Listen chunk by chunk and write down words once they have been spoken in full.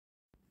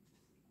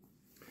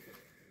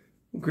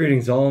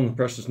Greetings all in the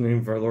precious name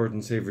of our Lord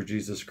and Savior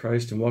Jesus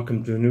Christ, and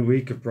welcome to a new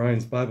week of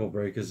Brian's Bible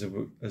Break as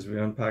we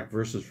unpack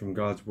verses from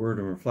God's Word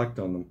and reflect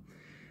on them.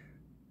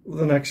 Well,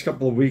 the next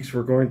couple of weeks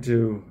we're going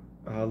to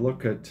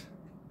look at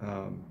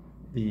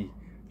the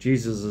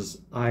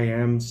Jesus's I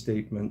am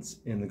statements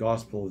in the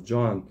Gospel of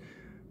John,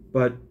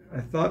 but I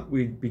thought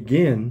we'd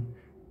begin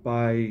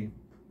by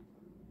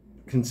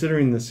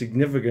considering the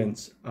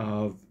significance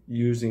of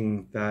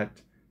using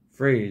that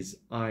phrase,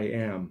 I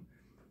am,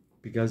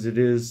 because it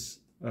is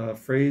a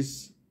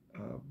phrase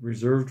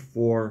reserved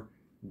for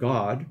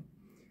God,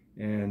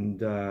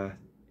 and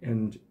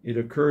it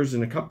occurs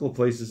in a couple of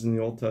places in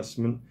the Old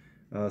Testament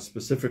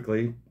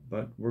specifically,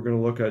 but we're going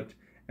to look at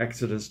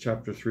Exodus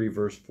chapter 3,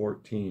 verse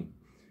 14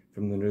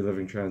 from the New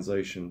Living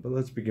Translation. But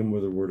let's begin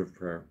with a word of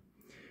prayer.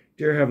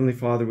 Dear Heavenly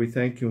Father, we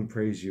thank you and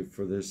praise you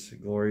for this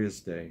glorious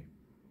day.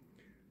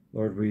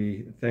 Lord,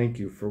 we thank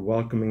you for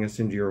welcoming us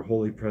into your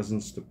holy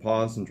presence to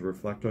pause and to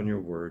reflect on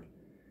your word.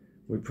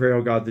 We pray,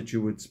 O God, that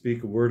you would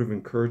speak a word of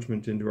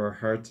encouragement into our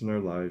hearts and our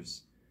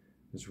lives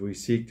as we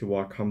seek to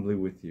walk humbly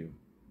with you.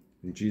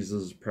 In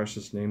Jesus'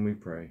 precious name we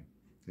pray.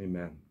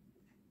 Amen.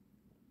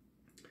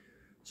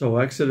 So,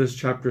 Exodus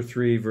chapter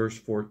 3, verse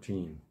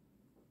 14.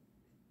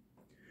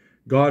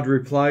 God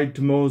replied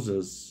to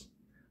Moses,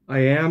 I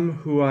am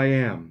who I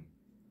am.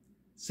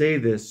 Say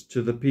this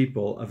to the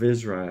people of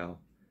Israel.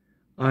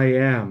 I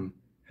am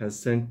has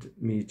sent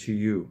me to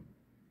you.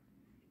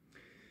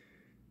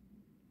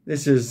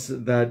 This is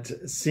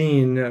that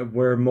scene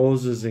where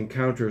Moses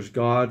encounters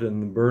God in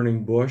the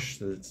burning bush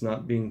that's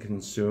not being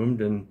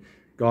consumed, and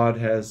God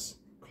has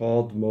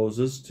called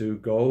Moses to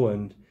go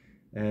and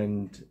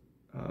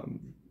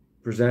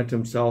present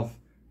himself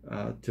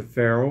to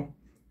Pharaoh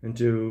and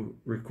to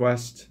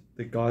request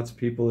that God's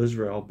people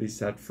Israel be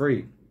set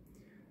free.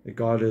 That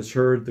God has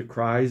heard the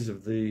cries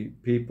of the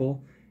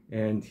people,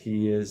 and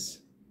he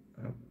is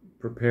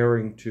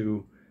preparing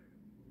to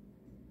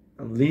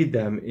lead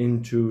them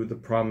into the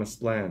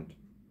promised land.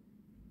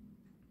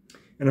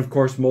 And of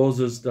course,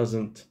 Moses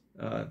doesn't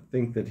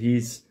think that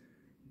he's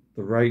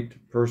the right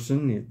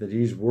person, that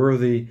he's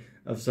worthy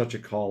of such a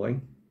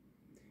calling.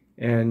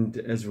 And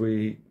as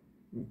we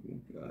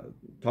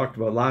talked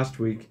about last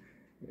week,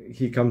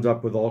 he comes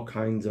up with all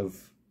kinds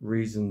of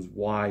reasons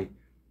why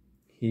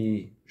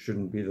he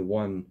shouldn't be the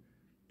one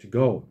to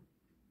go.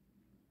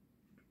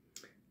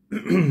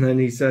 And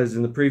he says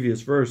in the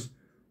previous verse,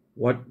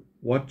 what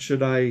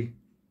should I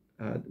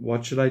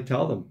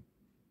tell them?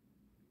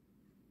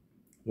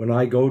 When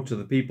I go to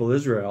the people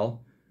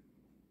Israel,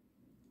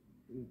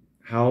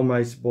 how am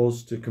I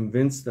supposed to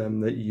convince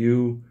them that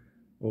you,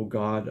 O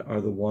God,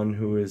 are the one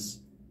who is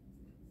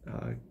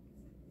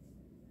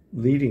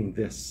leading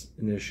this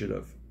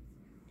initiative?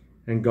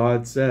 And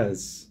God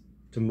says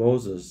to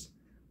Moses,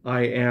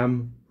 I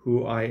am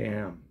who I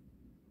am.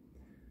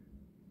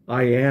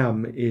 I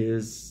am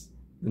is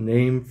the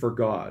name for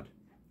God.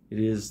 It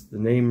is the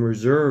name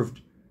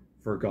reserved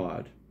for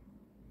God.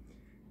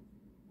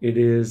 It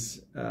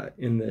is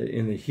in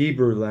the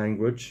Hebrew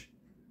language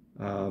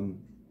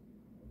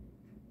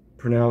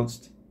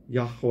pronounced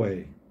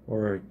Yahweh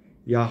or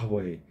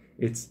Yahweh.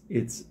 It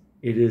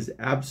is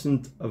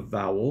absent of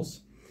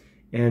vowels,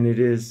 and it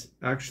is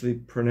actually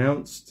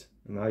pronounced.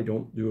 And I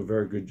don't do a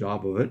very good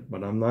job of it,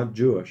 but I'm not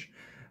Jewish.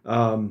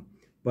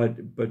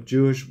 But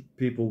Jewish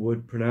people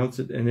would pronounce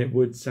it, and it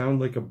would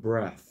sound like a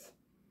breath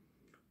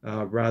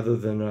rather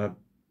than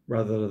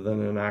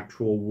an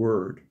actual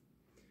word.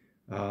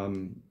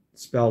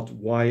 Spelt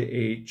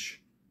YHWYHY.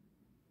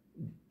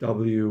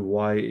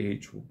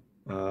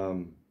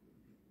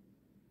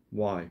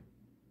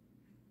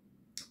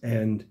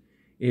 And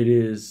it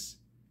is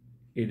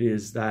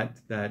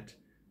that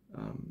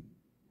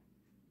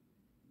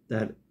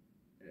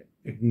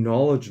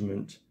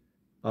acknowledgement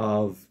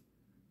of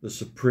the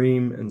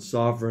supreme and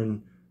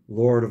sovereign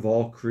Lord of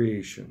all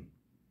creation,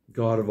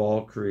 God of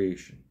all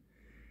creation.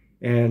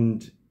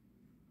 And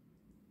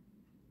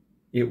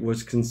it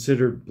was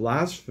considered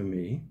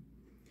blasphemy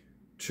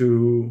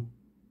to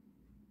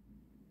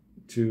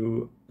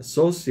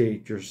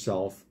associate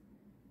yourself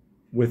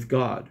with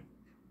God,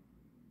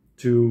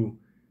 to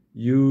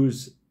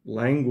use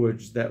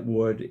language that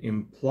would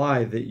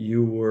imply that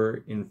you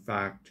were in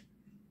fact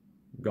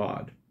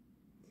God.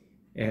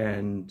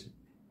 And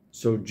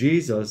so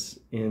Jesus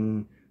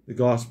in the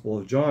Gospel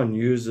of John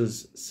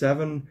uses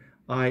 7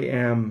 I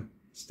am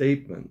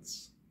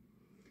statements.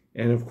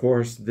 And of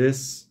course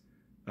this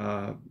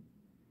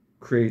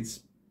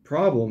creates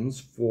problems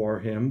for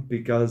him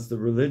because the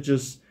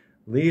religious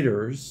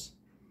leaders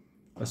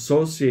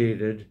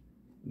associated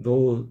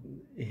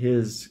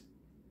his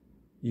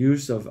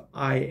use of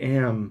I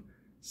am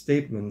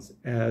statements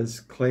as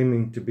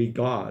claiming to be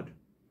God.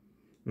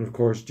 And of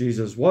course,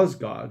 Jesus was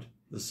God,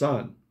 the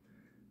Son,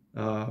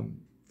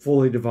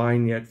 fully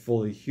divine yet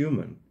fully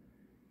human.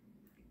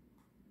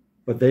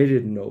 But they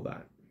didn't know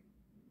that.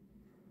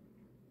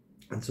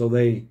 And so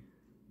they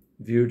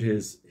viewed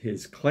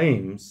his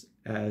claims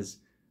as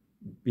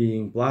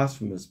being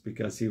blasphemous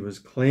because he was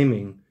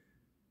claiming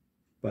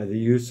by the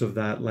use of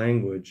that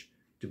language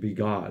to be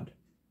God.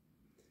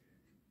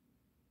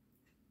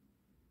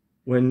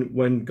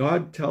 when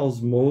God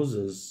tells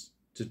Moses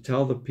to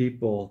tell the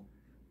people,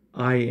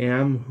 I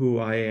am who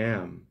I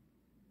am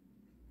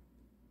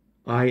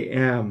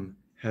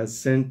has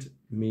sent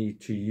me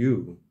to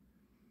you,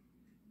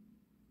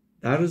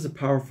 that is a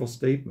powerful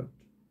statement.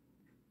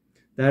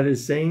 That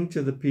is saying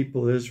to the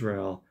people of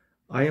Israel,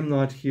 I am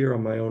not here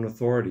on my own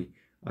authority.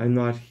 I'm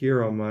not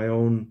here on my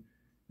own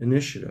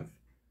initiative.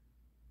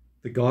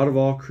 The God of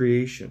all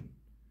creation,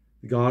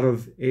 the God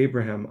of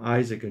Abraham,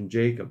 Isaac, and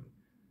Jacob,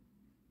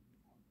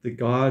 the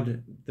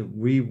God that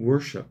we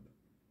worship,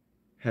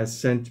 has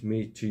sent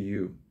me to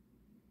you.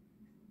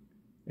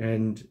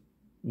 And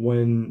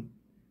when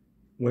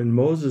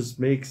Moses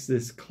makes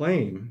this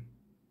claim,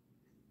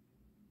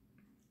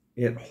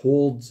 it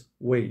holds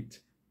weight.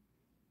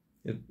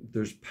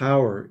 There's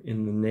power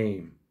in the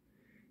name.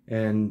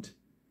 And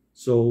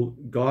so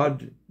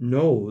God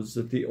knows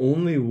that the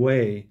only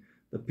way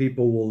the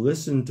people will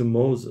listen to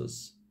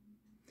Moses,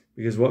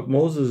 because what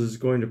Moses is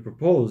going to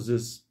propose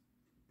is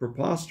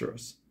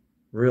preposterous,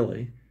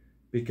 really,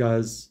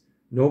 because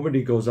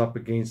nobody goes up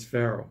against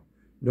Pharaoh.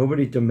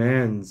 Nobody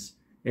demands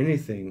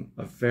anything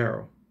of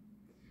Pharaoh.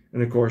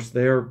 And of course,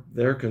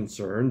 they're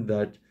concerned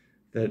that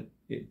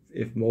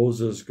if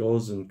Moses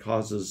goes and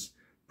causes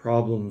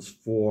problems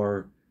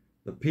for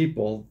the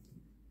people,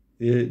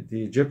 the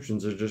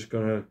Egyptians are just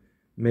going to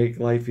make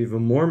life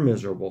even more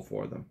miserable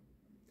for them.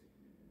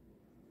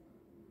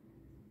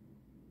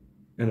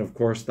 And of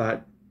course,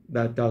 that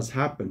does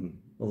happen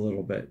a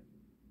little bit.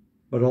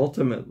 But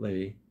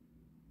ultimately,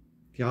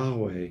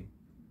 Yahweh,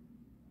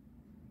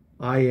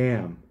 I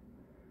am,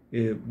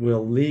 it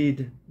will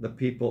lead the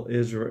people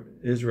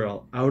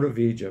Israel out of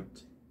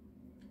Egypt,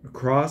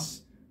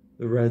 across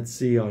the Red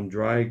Sea on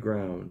dry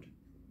ground,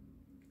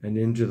 and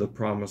into the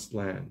promised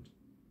land.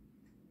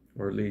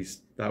 Or at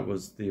least that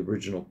was the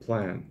original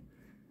plan.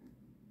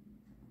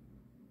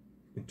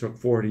 It took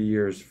 40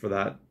 years for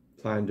that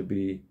plan to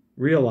be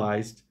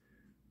realized,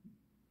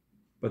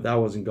 but that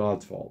wasn't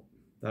God's fault.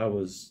 That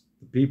was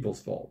the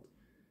people's fault.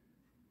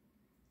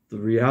 The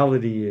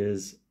reality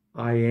is,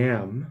 I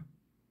am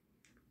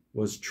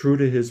was true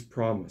to his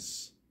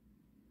promise.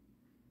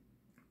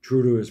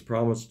 True to his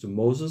promise to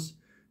Moses,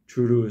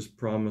 true to his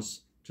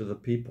promise to the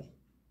people.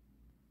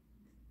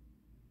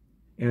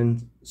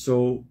 And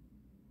so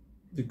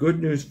the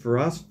good news for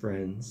us,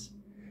 friends,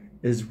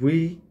 is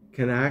we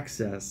can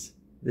access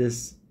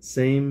this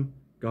same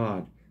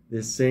God,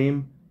 this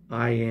same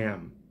I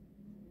am,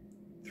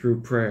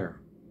 through prayer,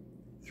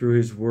 through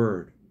his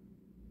word,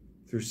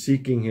 through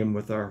seeking him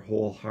with our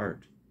whole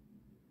heart.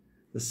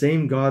 The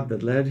same God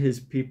that led his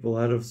people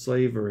out of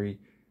slavery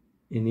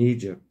in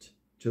Egypt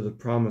to the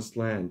promised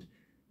land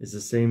is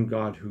the same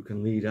God who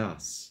can lead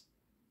us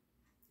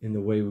in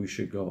the way we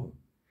should go.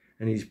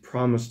 And he's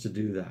promised to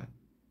do that.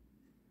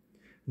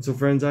 And so,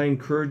 friends, I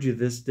encourage you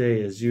this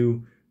day, as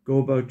you go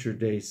about your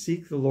day,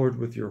 seek the Lord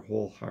with your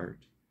whole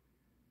heart.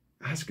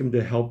 Ask him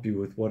to help you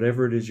with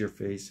whatever it is you're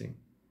facing.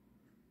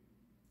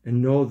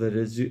 And know that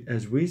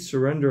as we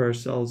surrender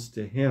ourselves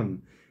to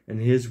him and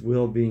his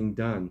will being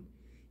done,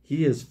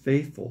 he is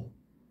faithful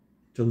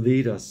to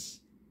lead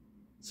us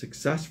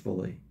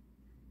successfully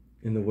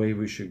in the way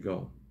we should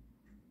go.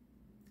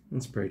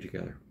 Let's pray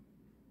together.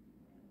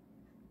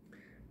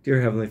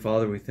 Dear Heavenly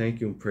Father, we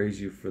thank you and praise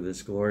you for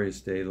this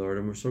glorious day, Lord,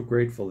 and we're so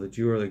grateful that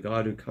you are the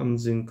God who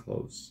comes in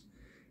close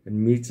and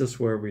meets us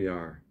where we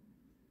are,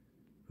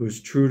 who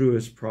is true to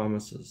his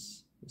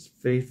promises, is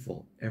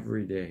faithful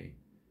every day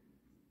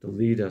to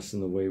lead us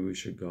in the way we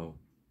should go.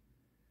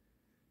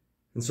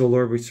 And so,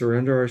 Lord, we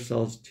surrender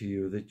ourselves to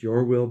you that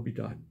your will be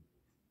done.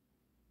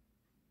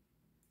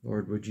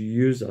 Lord, would you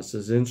use us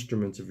as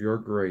instruments of your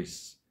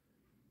grace,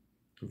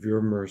 of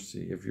your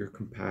mercy, of your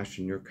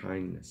compassion, your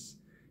kindness,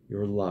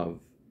 your love,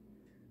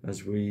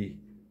 as we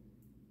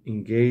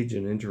engage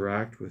and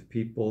interact with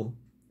people,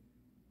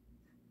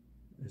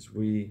 as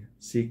we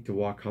seek to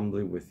walk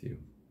humbly with you.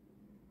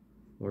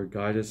 Lord,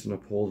 guide us and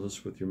uphold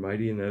us with your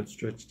mighty and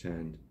outstretched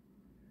hand.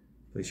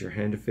 Place your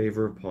hand of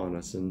favor upon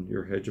us and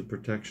your hedge of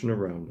protection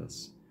around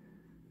us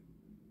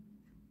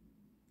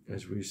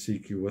as we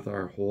seek you with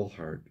our whole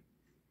heart.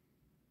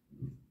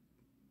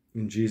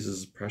 In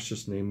Jesus'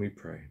 precious name we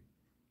pray.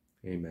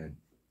 Amen.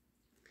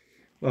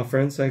 Well,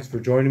 friends, thanks for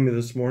joining me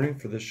this morning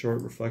for this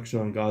short reflection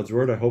on God's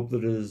Word. I hope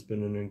that it has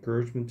been an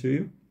encouragement to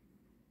you.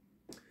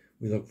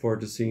 We look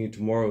forward to seeing you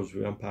tomorrow as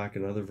we unpack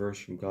another verse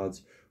from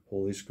God's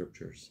Holy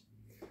Scriptures.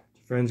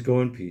 So friends,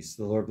 go in peace.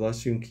 The Lord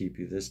bless you and keep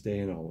you this day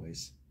and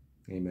always.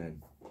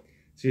 Amen.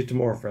 See you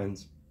tomorrow,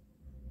 friends.